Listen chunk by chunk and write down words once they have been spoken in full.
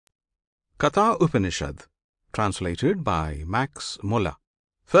Katha Upanishad, translated by Max Muller.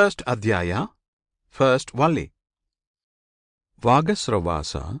 First Adhyaya, first Valli.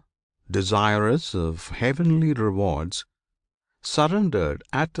 Vajasravasa, desirous of heavenly rewards, surrendered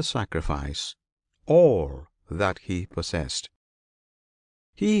at the sacrifice all that he possessed.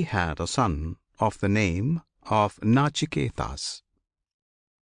 He had a son of the name of Nachiketas.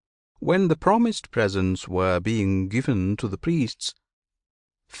 When the promised presents were being given to the priests,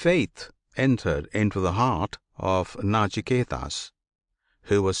 faith entered into the heart of Nachiketas,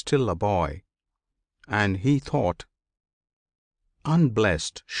 who was still a boy, and he thought,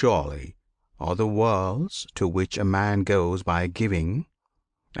 "Unblessed surely are the worlds to which a man goes by giving,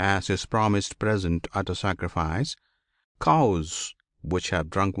 as his promised present at a sacrifice, cows which have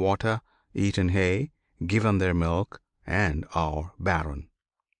drunk water, eaten hay, given their milk, and are barren."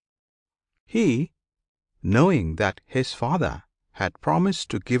 He, knowing that his father had promised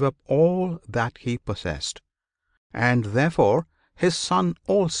to give up all that he possessed, and therefore his son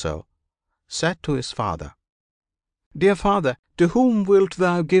also, said to his father, "Dear father, to whom wilt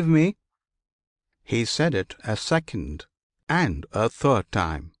thou give me?" He said it a second and a third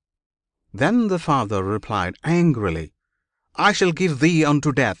time. Then the father replied angrily, "I shall give thee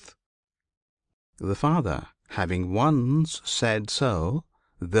unto death." The father, having once said so,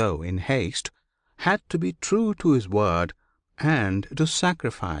 though in haste, had to be true to his word and to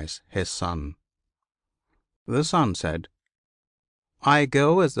sacrifice his son. The son said, "I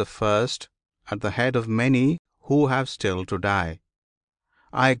go as the first at the head of many who have still to die.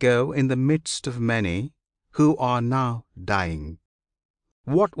 I go in the midst of many who are now dying.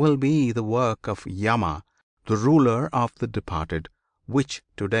 What will be the work of Yama, the ruler of the departed, which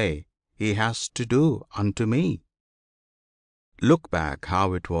today he has to do unto me? Look back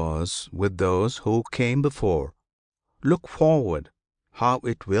how it was with those who came before. Look forward how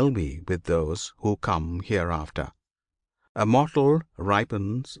it will be with those who come hereafter. A mortal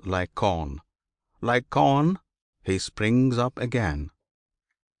ripens like corn. Like corn he springs up again."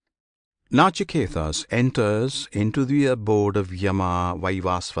 Nachiketas enters into the abode of Yama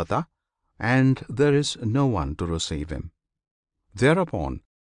Vaivasvata, and there is no one to receive him. Thereupon,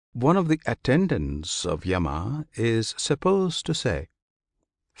 one of the attendants of Yama is supposed to say,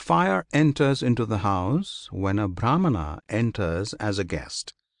 "Fire enters into the house when a Brahmana enters as a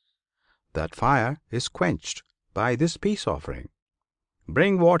guest. That fire is quenched by this peace offering.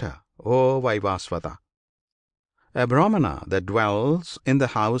 Bring water, O Vaivasvata." A Brahmana that dwells in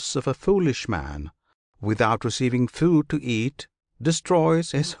the house of a foolish man without receiving food to eat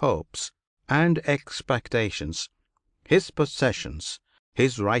destroys his hopes and expectations, his possessions,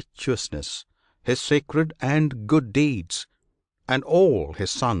 his righteousness, his sacred and good deeds, and all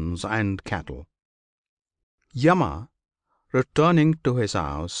his sons and cattle. Yama, returning to his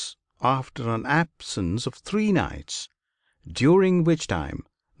house after an absence of 3 nights, during which time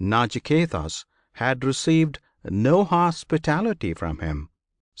Nachiketas had received no hospitality from him,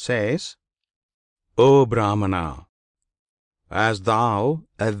 says, "O Brahmana, as thou,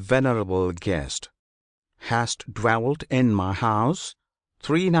 a venerable guest, hast dwelt in my house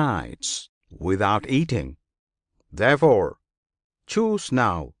 3 nights without eating, therefore choose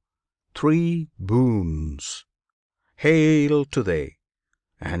now 3 boons. Hail to thee,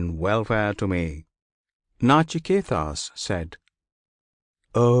 and welfare to me." Nachiketas said,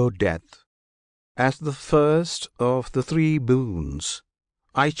 "O Death, as the first of the 3 boons,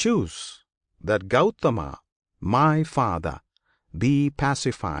 I choose that Gautama, my father, be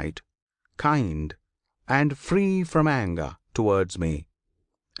pacified, kind, and free from anger towards me,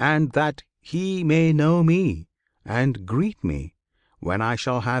 and that he may know me and greet me when I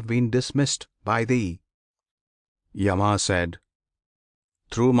shall have been dismissed by thee." Yama said,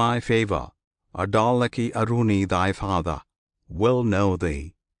 "Through my favour, Adalaki Aruni thy father will know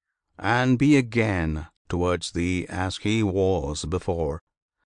thee, and be again towards thee as he was before.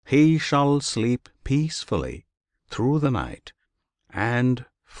 He shall sleep peacefully through the night, and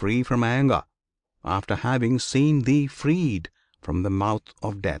free from anger, after having seen thee freed from the mouth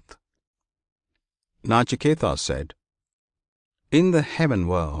of death." Nachiketas said, "In the heaven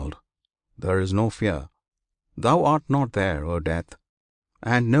world there is no fear. Thou art not there, O Death,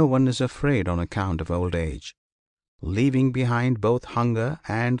 and no one is afraid on account of old age, leaving behind both hunger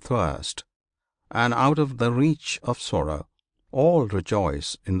and thirst, and out of the reach of sorrow all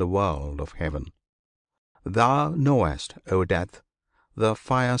rejoice in the world of heaven. Thou knowest, O Death, the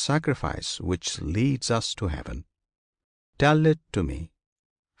fire sacrifice which leads us to heaven. Tell it to me,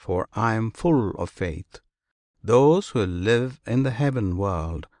 for I am full of faith. Those who live in the heaven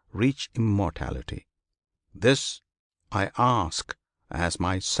world reach immortality. This I ask as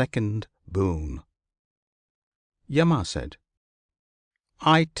my second boon. Yama said,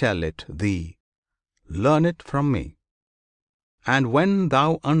 I tell it thee, learn it from me. And when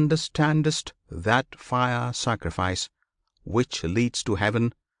thou understandest that fire sacrifice which leads to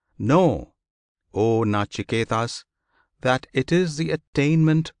heaven, know, O Nachiketas, that it is the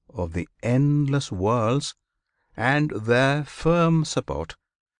attainment of the endless worlds and their firm support,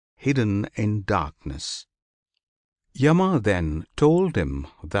 hidden in darkness. Yama then told him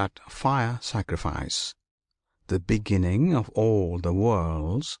that fire sacrifice, the beginning of all the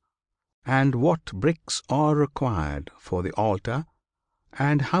worlds, and what bricks are required for the altar,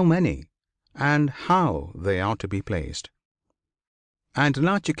 and how many, and how they are to be placed. And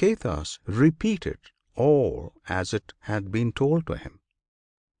Nachiketas repeated all as it had been told to him.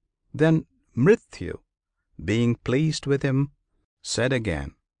 Then Mrityu, being pleased with him, said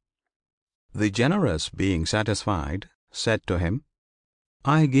again. The generous, being satisfied, said to him,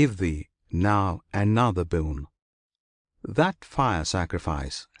 I give thee now another boon. That fire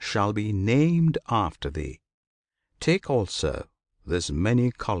sacrifice shall be named after thee. Take also this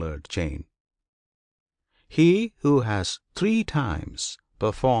many-coloured chain. He who has 3 times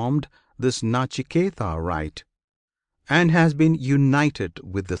performed this Nachiketa rite, and has been united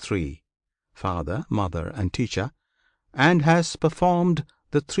with the 3, father, mother, and teacher, and has performed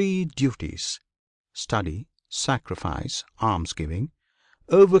the 3 duties, study, sacrifice, almsgiving,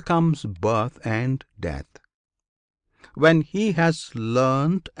 overcomes birth and death. When he has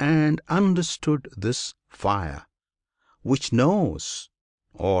learnt and understood this fire, which knows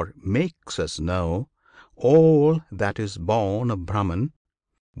or makes us know all that is born of Brahman,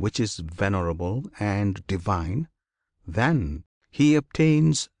 which is venerable and divine, then he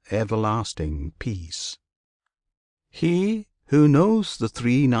obtains everlasting peace. He who knows the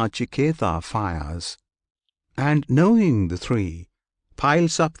 3 Nachiketa fires, and knowing the 3,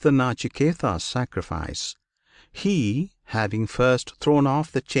 piles up the Nachiketa sacrifice, he, having first thrown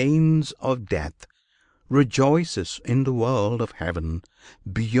off the chains of death, rejoices in the world of heaven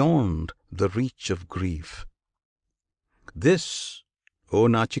beyond the reach of grief. This, O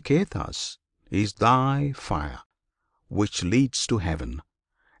Nachiketas, is thy fire, which leads to heaven,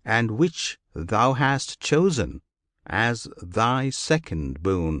 and which thou hast chosen as thy second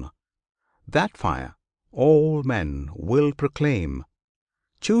boon. That fire all men will proclaim.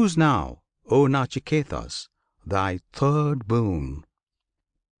 Choose now, O Nachiketas, thy third boon.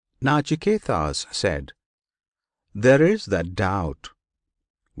 Nachiketas said, There is that doubt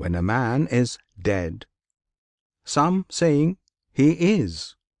when a man is dead, some saying he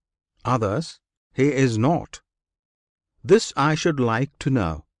is, others he is not. This I should like to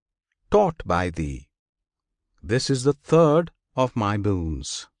know, taught by thee. This is the third of my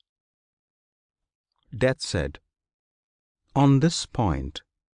boons. Death said, On this point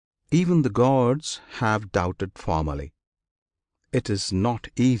even the gods have doubted formerly. It is not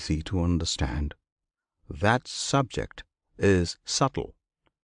easy to understand. That subject is subtle.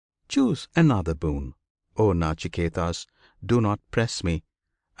 Choose another boon, O Nachiketas, do not press me,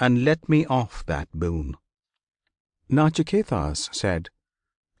 and let me off that boon. Nachiketas said,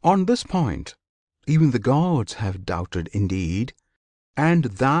 On this point even the gods have doubted indeed, and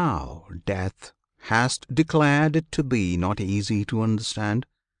thou, Death, hast declared it to be not easy to understand,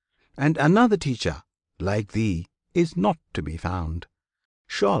 and another teacher like thee is not to be found.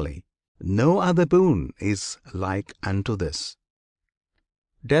 Surely no other boon is like unto this.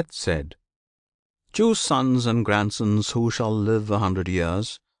 Death said, Choose sons and grandsons who shall live 100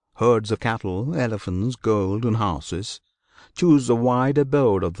 years, herds of cattle, elephants, gold, and houses. Choose the wide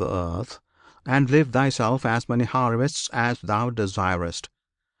abode of the earth, and live thyself as many harvests as thou desirest.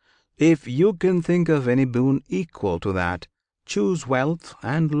 If you can think of any boon equal to that, choose wealth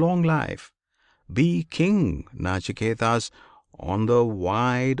and long life. Be king, Nachiketas, on the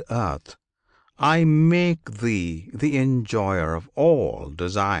wide earth. I make thee the enjoyer of all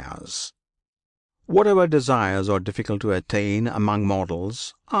desires. Whatever desires are difficult to attain among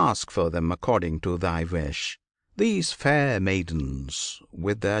mortals, ask for them according to thy wish. These fair maidens,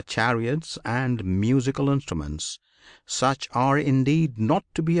 with their chariots and musical instruments, such are indeed not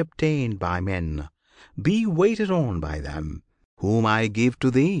to be obtained by men. Be waited on by them, whom I give to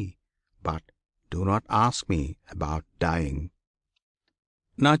thee, but do not ask me about dying.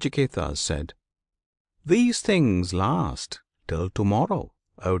 Nachiketas said, These things last till tomorrow,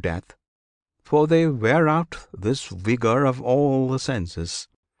 O Death, for they wear out this vigour of all the senses.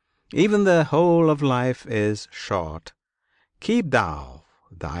 Even the whole of life is short. Keep thou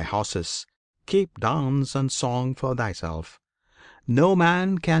thy horses, keep dance and song for thyself. No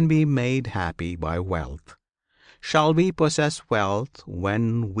man can be made happy by wealth. Shall we possess wealth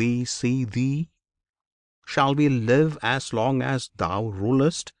when we see Thee? Shall we live as long as Thou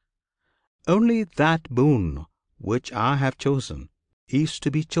rulest? Only that boon which I have chosen is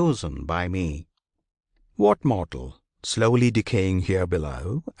to be chosen by me. What mortal, slowly decaying here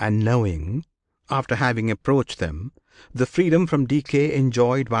below, and knowing, after having approached them, the freedom from decay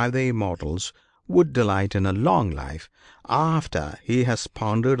enjoyed by the immortals, would delight in a long life, after he has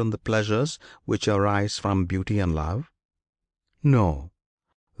pondered on the pleasures which arise from beauty and love? No,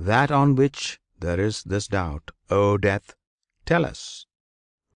 that on which there is this doubt. O Death, tell us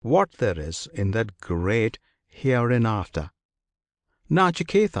what there is in that great hereinafter.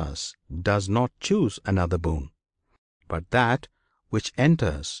 Nachiketas does not choose another boon, but that which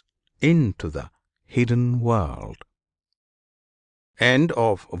enters into the hidden world. End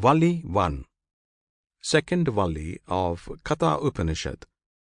of Valli 1. Second Valli of Katha Upanishad,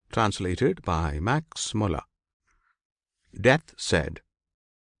 translated by Max Muller. Death said,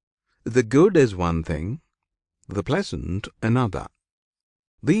 "The good is one thing, the pleasant another.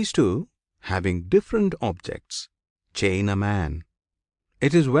 These two, having different objects, chain a man.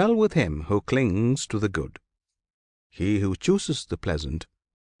 It is well with him who clings to the good. He who chooses the pleasant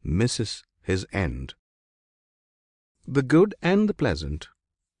misses his end." The good and the pleasant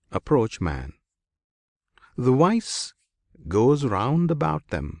approach man. The wise goes round about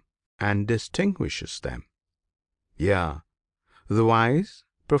them and distinguishes them. Yea, the wise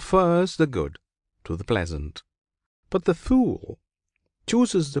prefers the good to the pleasant, but the fool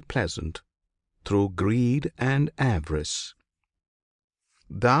chooses the pleasant through greed and avarice.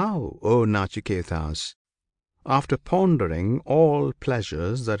 Thou, O Nachiketas, after pondering all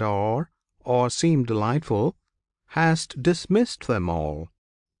pleasures that are or seem delightful, hast dismissed them all.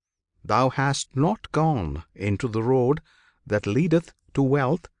 Thou hast not gone into the road that leadeth to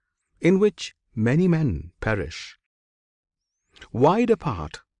wealth, in which many men perish. Wide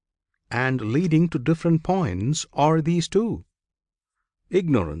apart and leading to different points are these two: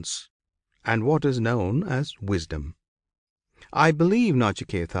 ignorance and what is known as wisdom. I believe,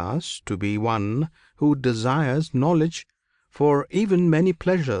 Nachiketas, to be one who desires knowledge, for even many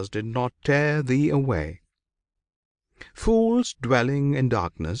pleasures did not tear thee away. Fools dwelling in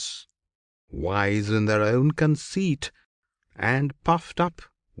darkness, wise in their own conceit, and puffed up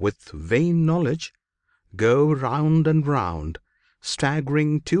with vain knowledge, go round and round,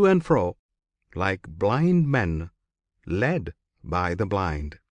 staggering to and fro, like blind men led by the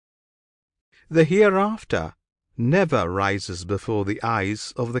blind. The hereafter never rises before the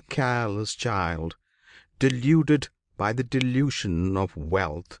eyes of the careless child, deluded by the delusion of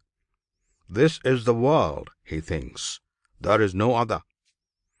wealth. This is the world, he thinks, there is no other.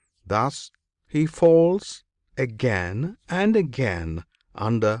 Thus he falls again and again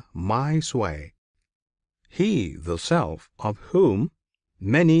under my sway. He, the Self, of whom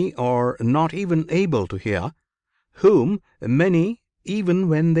many are not even able to hear, whom many, even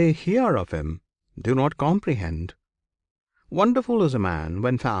when they hear of him, do not comprehend. Wonderful is a man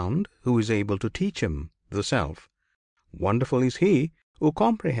when found who is able to teach him, the Self. Wonderful is he who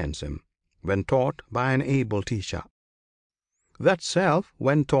comprehends him, when taught by an able teacher. That Self,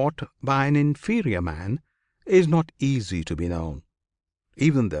 when taught by an inferior man, is not easy to be known,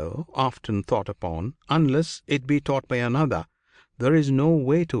 even though often thought upon. Unless it be taught by another, there is no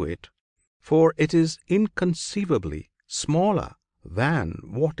way to it, for it is inconceivably smaller than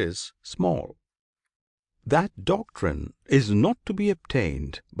what is small. That doctrine is not to be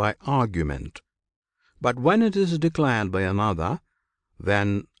obtained by argument, but when it is declared by another,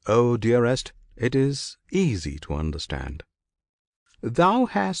 then, O dearest, it is easy to understand. Thou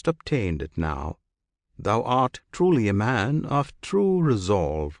hast obtained it now. Thou art truly a man of true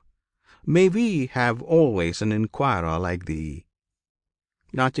resolve. May we have always an inquirer like thee.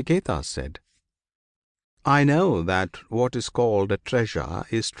 Nachiketa said, I know that what is called a treasure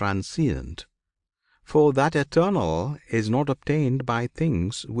is transient, for that eternal is not obtained by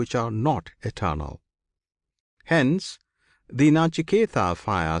things which are not eternal. Hence, the Nachiketa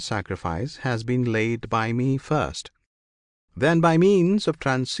fire sacrifice has been laid by me first. Then, by means of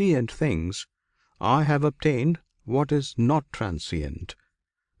transient things, I have obtained what is not transient,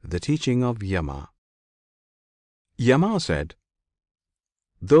 the teaching of Yama. Yama said,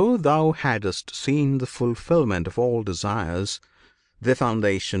 Though thou hadst seen the fulfillment of all desires, the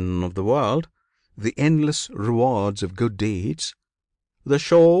foundation of the world, the endless rewards of good deeds, the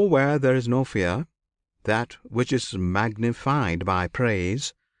shore where there is no fear, that which is magnified by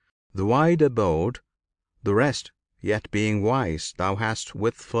praise, the wide abode, the rest, yet being wise, thou hast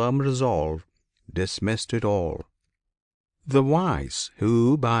with firm resolve dismissed it all. The wise,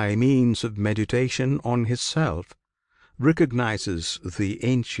 who by means of meditation on his self recognizes the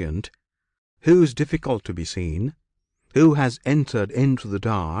Ancient, who is difficult to be seen, who has entered into the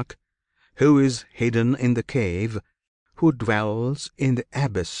dark, who is hidden in the cave, who dwells in the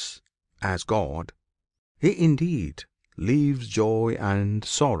abyss as God, he indeed leaves joy and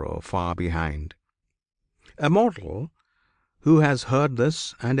sorrow far behind. A mortal who has heard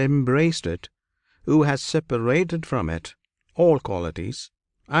this and embraced it, who has separated from it all qualities,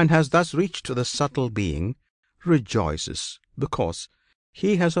 and has thus reached the subtle being, rejoices, because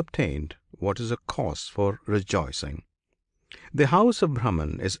he has obtained what is a cause for rejoicing. The house of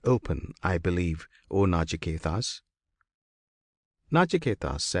Brahman is open, I believe, O Nachiketas.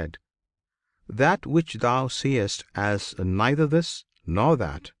 Nachiketas said, That which thou seest as neither this nor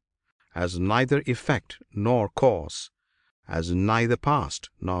that, as neither effect nor cause, as neither past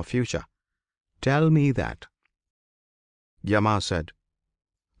nor future, tell me that. Yama said,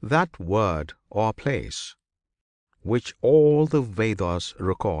 That word or place, which all the Vedas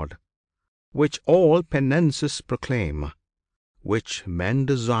record, which all penances proclaim, which men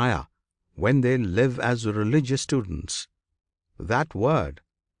desire when they live as religious students, that word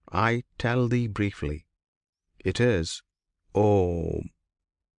I tell thee briefly. It is Om.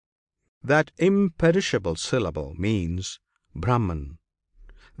 That imperishable syllable means Brahman.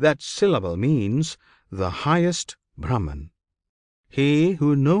 That syllable means the highest Brahman. He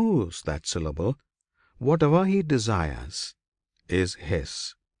who knows that syllable, whatever he desires is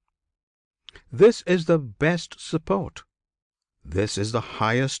his. This is the best support. This is the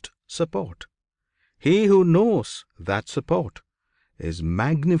highest support. He who knows that support is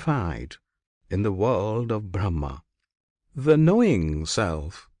magnified in the world of Brahma. The knowing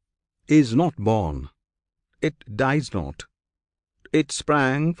self is not born, it dies not. It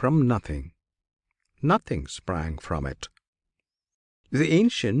sprang from nothing. Nothing sprang from it. The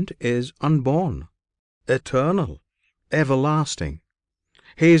Ancient is unborn, eternal, everlasting.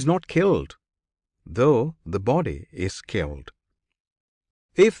 He is not killed, though the body is killed.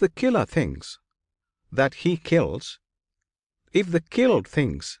 If the killer thinks that he kills, if the killed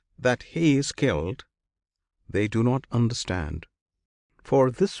thinks that he is killed, they do not understand.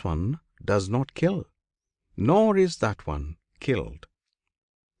 For this one does not kill, nor is that one killed.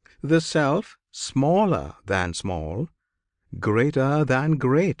 The Self, smaller than small, greater than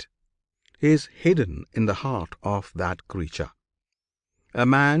great, is hidden in the heart of that creature. A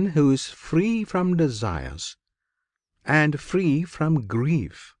man who is free from desires and free from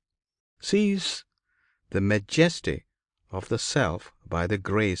grief sees the majesty of the Self by the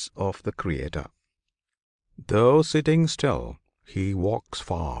grace of the Creator. Though sitting still, he walks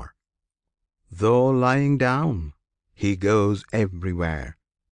far. Though lying down, he goes everywhere.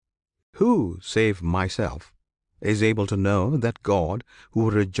 Who, save myself, is able to know that God who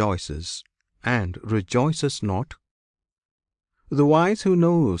rejoices and rejoices not? The wise who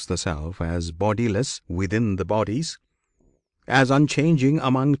knows the Self as bodiless within the bodies, as unchanging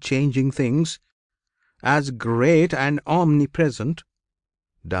among changing things, as great and omnipresent,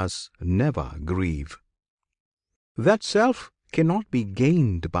 does never grieve. That Self cannot be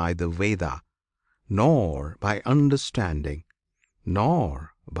gained by the Veda, nor by understanding,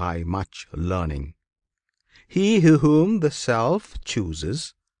 nor by much learning. He whom the Self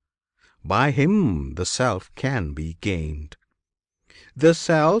chooses, by him the Self can be gained. The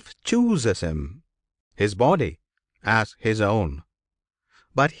Self chooses him, his body, as his own.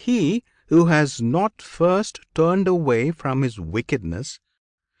 But he who has not first turned away from his wickedness,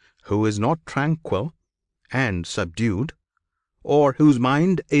 who is not tranquil and subdued, or whose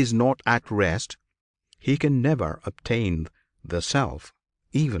mind is not at rest, he can never obtain the Self,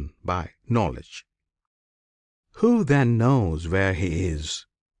 even by knowledge. Who then knows where he is?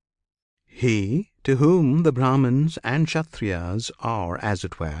 He to whom the Brahmins and Kshatriyas are, as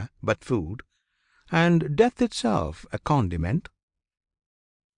it were, but food, and death itself a condiment.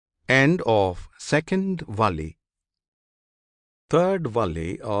 End of second Valli. Third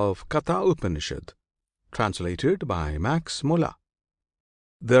Valli of Katha Upanishad, translated by Max Muller.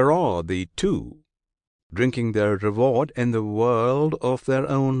 There are the two, drinking their reward in the world of their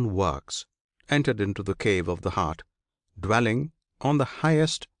own works, entered into the cave of the heart, dwelling on the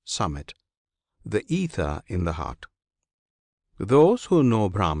highest summit, the ether in the heart. Those who know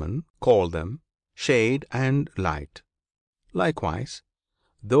Brahman call them shade and light. Likewise,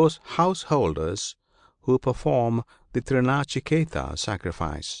 those householders who perform the Nachiketa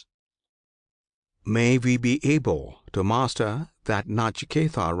sacrifice. May we be able to master that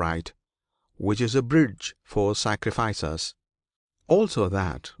Nachiketa rite, which is a bridge for sacrificers, also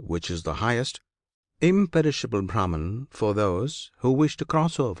that which is the highest, imperishable Brahman for those who wish to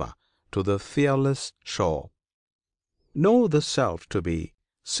cross over to the fearless shore. Know the Self to be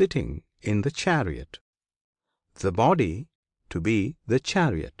sitting in the chariot, the body to be the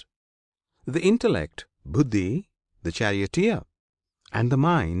chariot, the intellect, buddhi, the charioteer, and the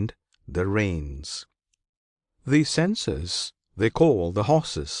mind, the reins. The senses they call the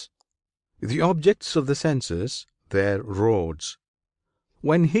horses, the objects of the senses their roads.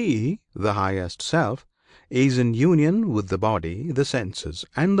 When he, the highest Self, is in union with the body, the senses,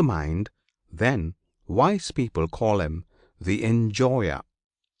 and the mind, then wise people call him the enjoyer.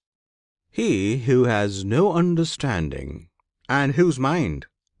 He who has no understanding, and whose mind,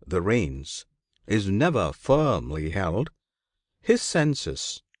 the reins, is never firmly held, his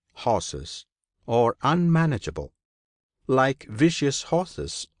senses, horses, are unmanageable, like vicious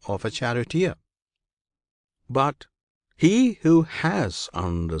horses of a charioteer. But he who has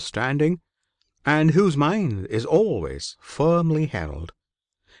understanding, and whose mind is always firmly held,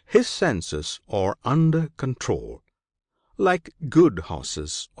 his senses are under control, like good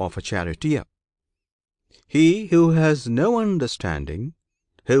horses of a charioteer. He who has no understanding,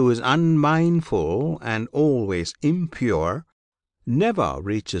 who is unmindful and always impure, never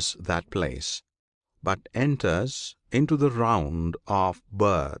reaches that place, but enters into the round of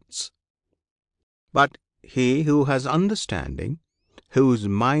births. But he who has understanding, who is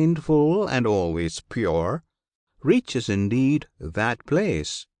mindful and always pure, reaches indeed that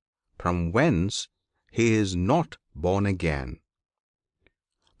place from whence he is not born again.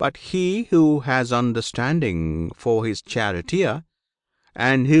 But he who has understanding for his charioteer,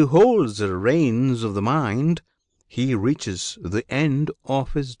 and who holds the reins of the mind, he reaches the end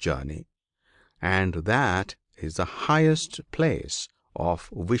of his journey, and that is the highest place of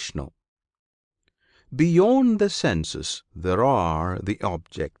Vishnu. Beyond the senses there are the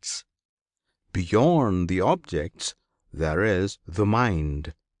objects. Beyond the objects there is the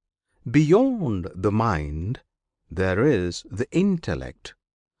mind. Beyond the mind there is the intellect.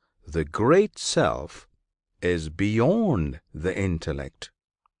 The great Self is beyond the intellect.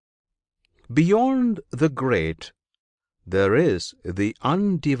 Beyond the great there is the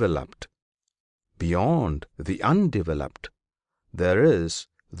undeveloped. Beyond the undeveloped there is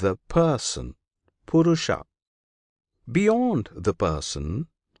the person, Purusha. Beyond the person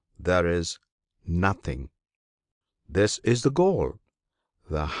there is nothing. This is the goal,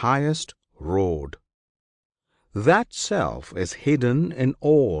 the highest road. That Self is hidden in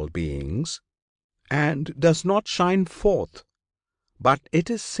all beings, and does not shine forth, but it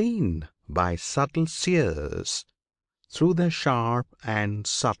is seen by subtle seers through the sharp and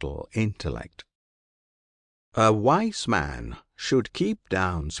subtle intellect. A wise man should keep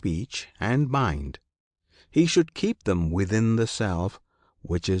down speech and mind. He should keep them within the Self,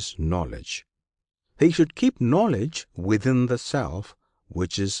 which is knowledge. He should keep knowledge within the Self,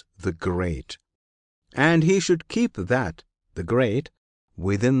 which is the great. And he should keep that, the great,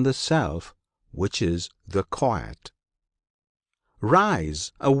 within the Self, which is the quiet.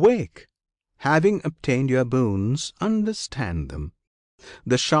 Rise, awake! Having obtained your boons, understand them.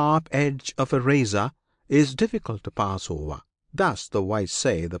 The sharp edge of a razor is difficult to pass over. Thus the wise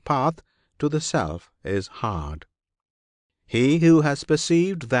say the path to the Self is hard. He who has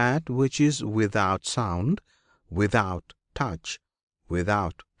perceived that which is without sound, without touch,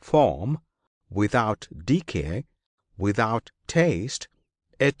 without form, without decay, without taste,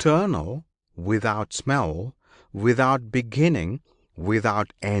 eternal, without smell, without beginning,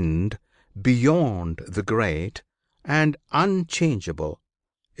 without end, beyond the great, and unchangeable,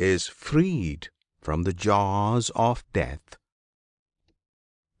 is freed from the jaws of death.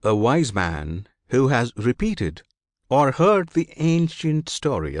 A wise man who has repeated or heard the ancient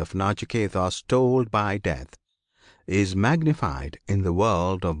story of Nachiketa told by death is magnified in the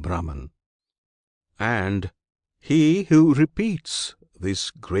world of Brahman. And he who repeats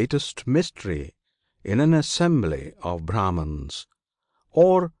this greatest mystery in an assembly of Brahmans,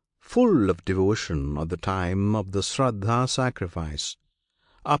 or full of devotion at the time of the Shraddha sacrifice,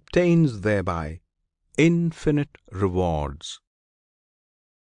 obtains thereby infinite rewards.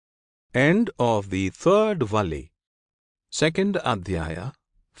 End of the third Valli, second Adhyaya,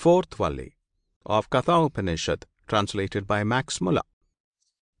 fourth Valli of Katha Upanishad, translated by Max Muller.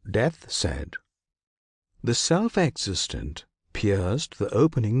 Death said, "The Self-Existent pierced the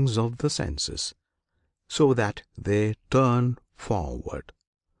openings of the senses, so that they turn forward.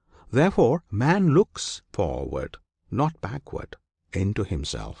 Therefore man looks forward, not backward, into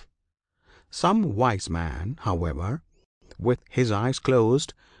himself. Some wise man, however, with his eyes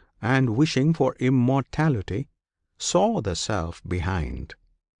closed and wishing for immortality, saw the Self behind.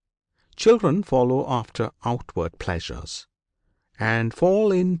 Children follow after outward pleasures, and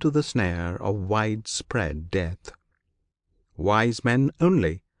fall into the snare of widespread death. Wise men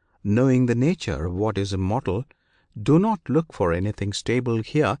only, knowing the nature of what is immortal, do not look for anything stable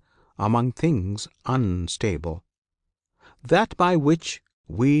here among things unstable. That by which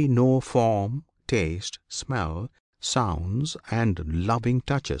we know form, taste, smell, sounds, and loving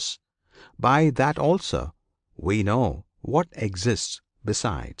touches, by that also we know what exists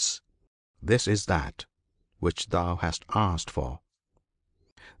besides. This is that which thou hast asked for.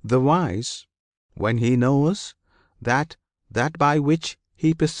 The wise, when he knows that by which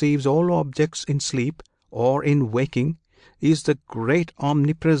he perceives all objects in sleep or in waking is the great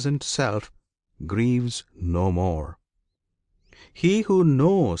omnipresent Self, grieves no more. He who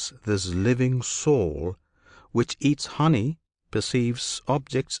knows this living soul which eats honey perceives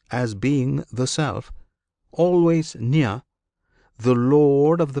objects as being the Self, always near, the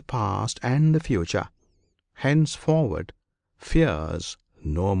Lord of the past and the future, henceforward fears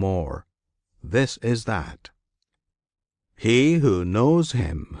no more. This is that. He who knows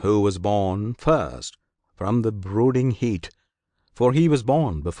Him who was born first from the brooding heat, for he was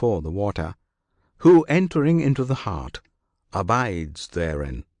born before the water, who entering into the heart abides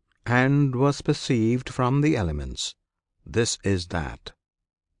therein, and was perceived from the elements, this is that.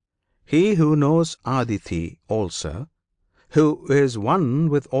 He who knows Aditi also, who is one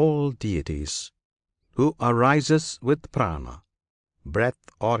with all deities, who arises with prana, breath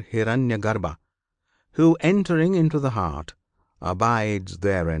or Hiranyagarbha, who entering into the heart abides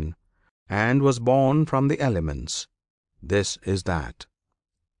therein, and was born from the elements, this is that.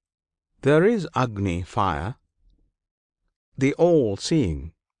 There is Agni fire, the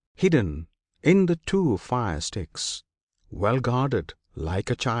all-seeing, hidden in the two fire sticks, well guarded like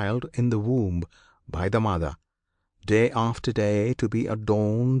a child in the womb by the mother, day after day to be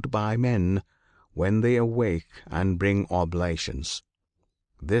adorned by men when they awake and bring oblations.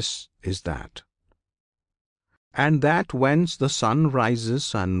 This is that. And that whence the sun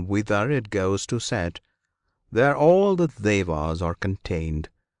rises and whither it goes to set, there all the Devas are contained,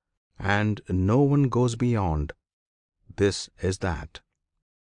 and no one goes beyond. This is that.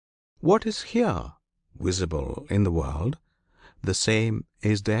 What is here visible in the world, the same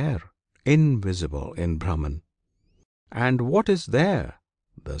is there invisible in Brahman. And what is there,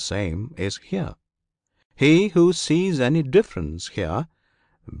 the same is here. He who sees any difference here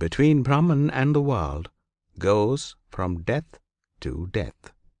between Brahman and the world goes from death to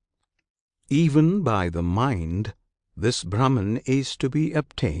death. Even by the mind this Brahman is to be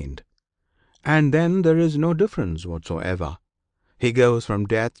obtained, and then there is no difference whatsoever. He goes from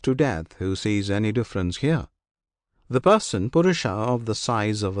death to death who sees any difference here. The person Purusha of the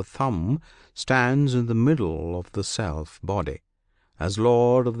size of a thumb stands in the middle of the self body, as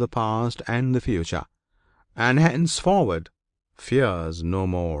Lord of the past and the future, and henceforward fears no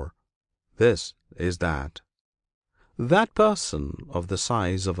more. This is that. That person of the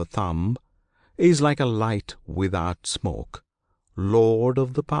size of a thumb is like a light without smoke, Lord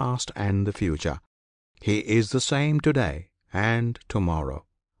of the past and the future. He is the same today and tomorrow.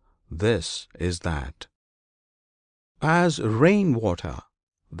 This is that. As rain water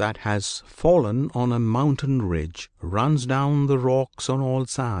that has fallen on a mountain ridge runs down the rocks on all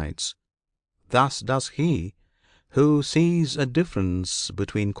sides, thus does he who sees a difference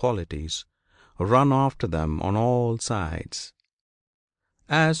between qualities run after them on all sides.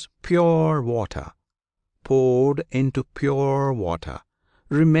 As pure water poured into pure water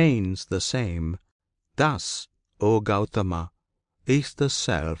remains the same, thus, O Gautama, is the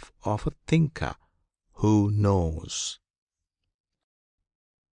self of a thinker who knows.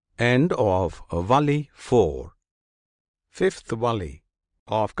 End of Valli 4. Fifth Valli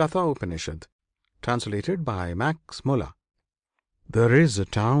of Katha Upanishad, translated by Max Muller. There is a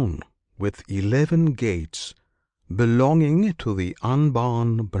town with 11 gates belonging to the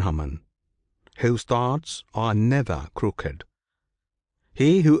unborn Brahman, whose thoughts are never crooked.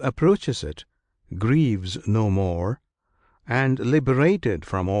 He who approaches it grieves no more, and liberated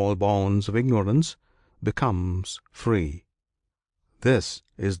from all bonds of ignorance becomes free. This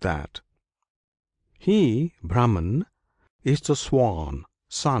is that. He, Brahman, is the swan,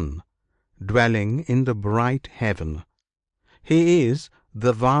 sun, dwelling in the bright heaven. He is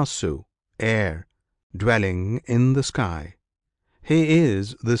the Vasu, air, dwelling in the sky. He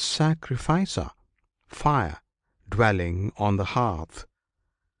is the sacrificer, fire, dwelling on the hearth.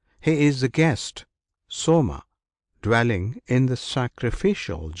 He is the guest, Soma, dwelling in the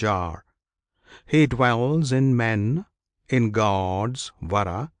sacrificial jar. He dwells in men, in gods,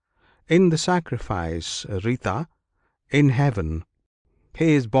 Vara, in the sacrifice, Rita, in heaven,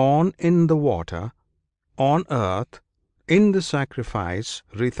 He is born in the water, on earth, in the sacrifice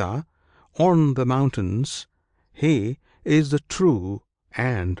Ritha, on the mountains. He is the true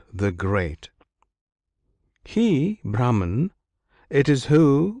and the great. He, Brahman, it is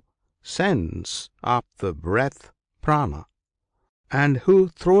who sends up the breath prana, and who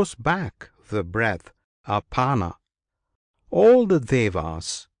throws back the breath apana. All the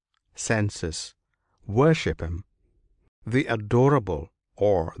devas, senses, worship him, the adorable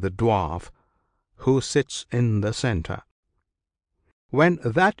or the dwarf who sits in the center. When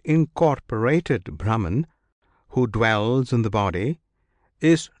that incorporated Brahman, who dwells in the body,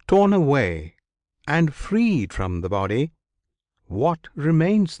 is torn away and freed from the body, what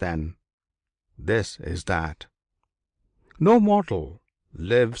remains then? This is that. No mortal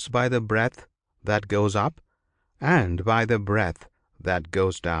lives by the breath that goes up and by the breath that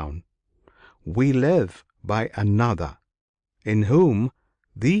goes down. We live by another, in whom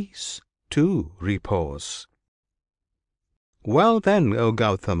these two repose. Well then, O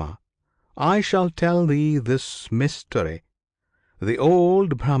Gautama, I shall tell thee this mystery, the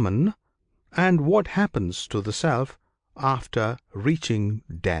old Brahman, and what happens to the self after reaching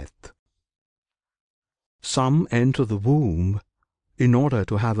death. Some enter the womb in order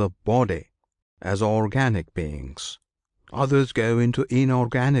to have a body as organic beings. Others go into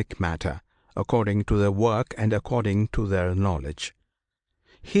inorganic matter according to their work and according to their knowledge.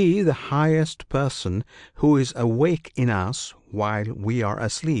 He, the highest person, who is awake in us while we are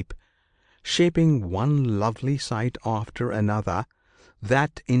asleep, shaping one lovely sight after another,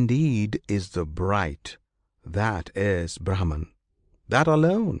 that indeed is the bright, that is Brahman. That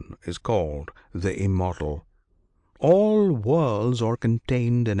alone is called the immortal. All worlds are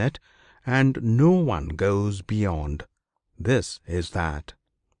contained in it, and no one goes beyond. This is that.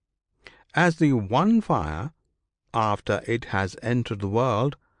 As the one fire, after it has entered the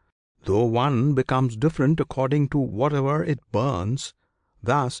world, though one becomes different according to whatever it burns,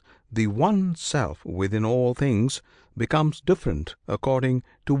 thus the one self within all things becomes different according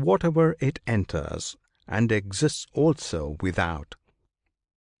to whatever it enters, and exists also without.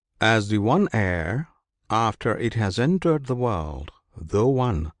 As the one air, after it has entered the world, though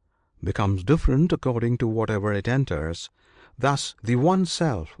one, becomes different according to whatever it enters, thus the one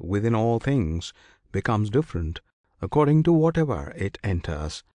self within all things becomes different according to whatever it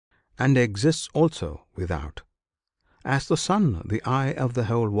enters, and exists also without. As the sun, the eye of the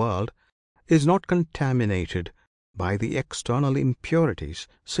whole world, is not contaminated by the external impurities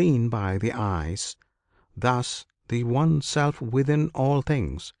seen by the eyes, thus the one self within all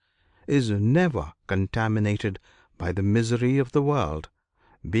things is never contaminated by the misery of the world,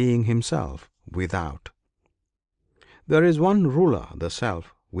 being himself without. There is one ruler, the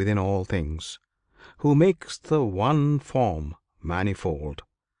self within all things, who makes the one form manifold.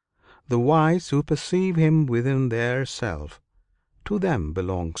 The wise who perceive him within their self, to them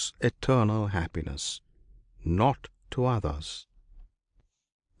belongs eternal happiness, not to others.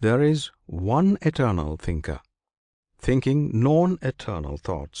 There is one eternal thinker, thinking non-eternal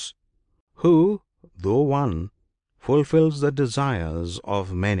thoughts, who, though one, fulfills the desires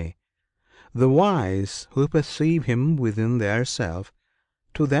of many. The wise who perceive him within their self,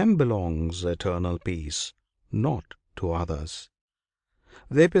 to them belongs eternal peace, not to others.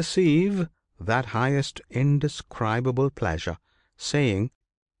 They perceive that highest indescribable pleasure, saying,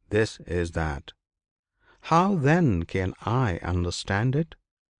 "This is that." How then can I understand it?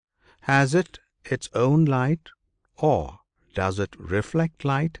 Has it its own light, or does it reflect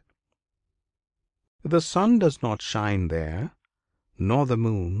light? The sun does not shine there, nor the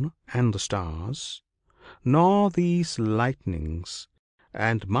moon and the stars, nor these lightnings,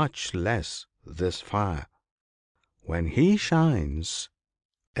 and much less this fire. When he shines,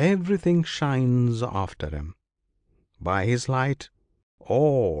 everything shines after him. By his light,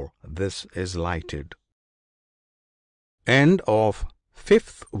 all this is lighted. End of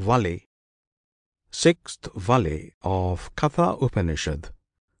 5th Valli, 6th Valli of Katha Upanishad,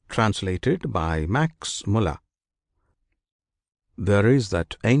 translated by Max Muller. There is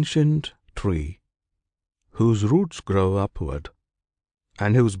that ancient tree whose roots grow upward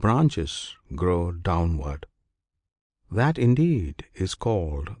and whose branches grow downward. That indeed is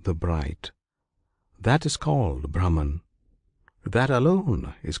called the bright. That is called Brahman. That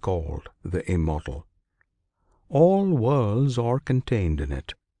alone is called the immortal. All worlds are contained in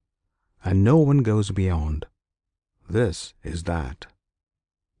it, and no one goes beyond. This is that.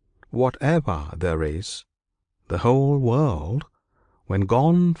 Whatever there is, the whole world, when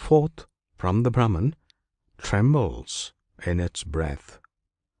gone forth from the Brahman, trembles in its breath.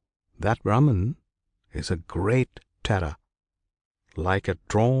 That Brahman is a great terror. like a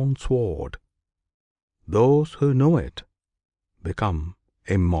drawn sword. Those who know it become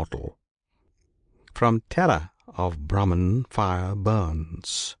immortal. From terror of Brahman fire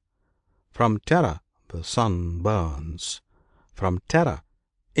burns, from terror the sun burns, from terror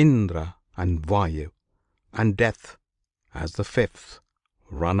Indra and Vayu and death as the fifth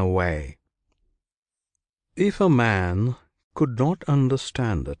run away. If a man could not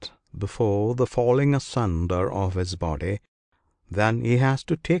understand it before the falling asunder of his body, then he has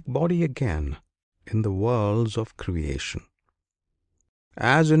to take body again in the worlds of creation.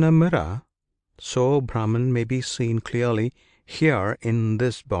 As in a mirror, so Brahman may be seen clearly here in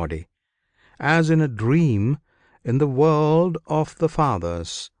this body. As in a dream in the world of the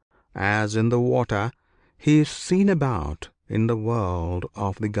fathers, as in the water, he is seen about in the world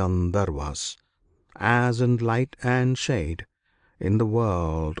of the Gandharvas, as in light and shade in the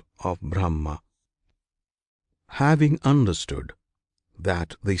world of Brahma. Having understood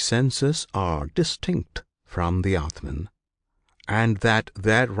that the senses are distinct from the Atman, and that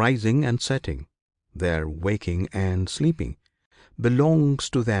their rising and setting, their waking and sleeping, belongs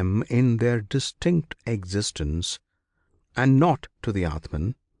to them in their distinct existence, and not to the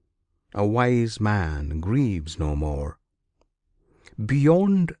Atman, a wise man grieves no more.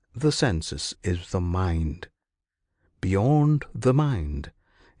 Beyond the senses is the mind. Beyond the mind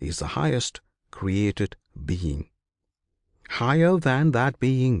is the highest created being. Higher than that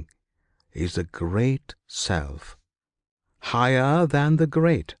being is the great self. Higher than the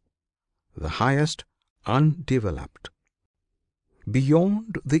great, the highest undeveloped.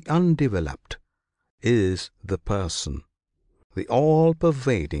 Beyond the undeveloped is the person, the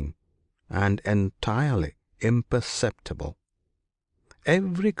all-pervading and entirely imperceptible.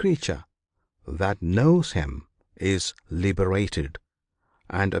 Every creature that knows him is liberated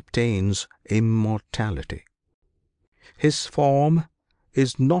and obtains immortality. His form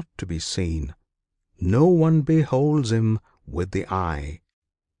is not to be seen. No one beholds him with the eye.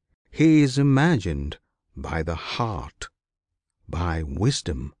 He is imagined by the heart, by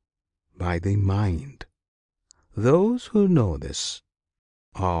wisdom, by the mind. Those who know this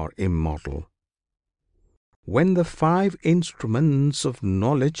are immortal. When the five instruments of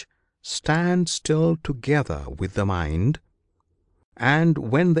knowledge stand still together with the mind, and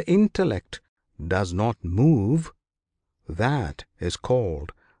when the intellect does not move, that is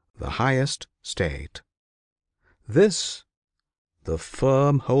called the highest state. This, the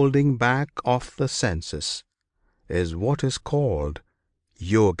firm holding back of the senses, is what is called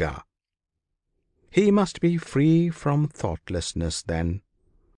yoga. He must be free from thoughtlessness then,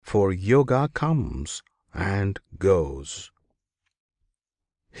 for yoga comes and goes.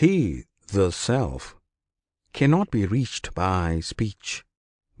 He, the self, cannot be reached by speech,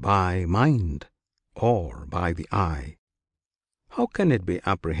 by mind, or by the eye. How can it be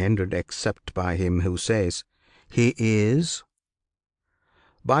apprehended except by him who says, "He is"?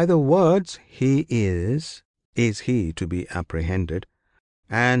 By the words "He is" he to be apprehended,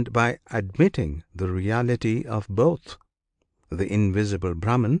 and by admitting the reality of both, the invisible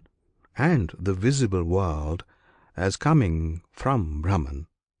Brahman and the visible world, as coming from Brahman.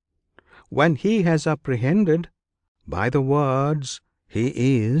 When he has apprehended by the words "He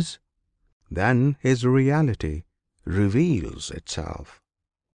is," then his reality reveals itself.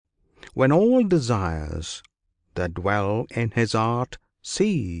 When all desires that dwell in his heart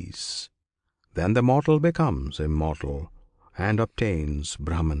cease, then the mortal becomes immortal and obtains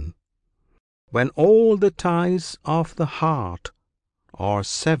Brahman. When all the ties of the heart are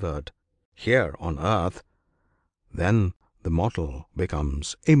severed here on earth, then the mortal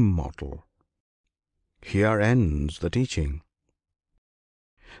becomes immortal. Here ends the teaching.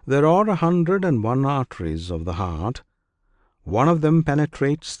 There are 101 arteries of the heart. One of them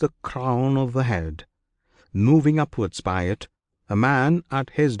penetrates the crown of the head. Moving upwards by it, a man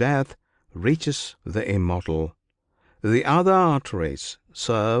at his death reaches the immortal. The other arteries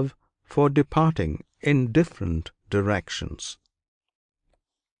serve for departing in different directions.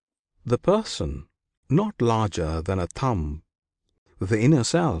 The person not larger than a thumb, the inner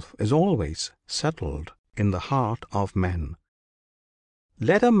self is always settled in the heart of men.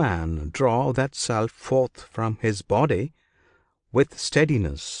 Let a man draw that self forth from his body with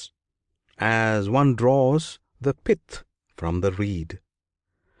steadiness, as one draws the pith from the reed.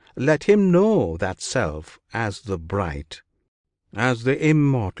 Let him know that self as the bright, as the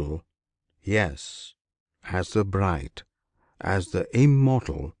immortal, yes, as the bright, as the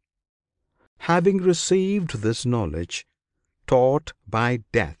immortal. Having received this knowledge, taught by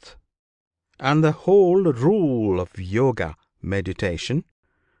death, and the whole rule of yoga meditation,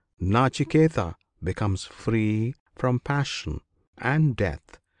 Nachiketa becomes free from passion and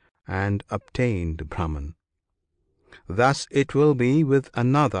death, and obtained Brahman. Thus it will be with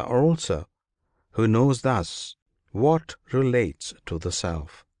another also, who knows thus what relates to the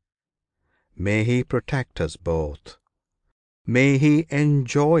Self. May He protect us both. May He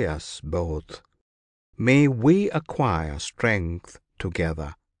enjoy us both. May we acquire strength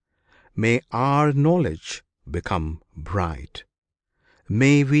together. May our knowledge become bright.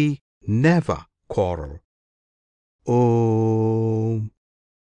 May we never quarrel. Om.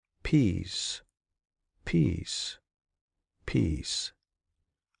 Peace, peace, peace.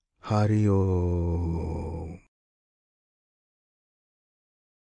 Hari Om.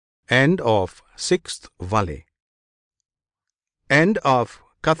 End of 6th Valli. End of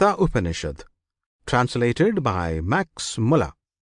Katha Upanishad. Translated by Max Muller.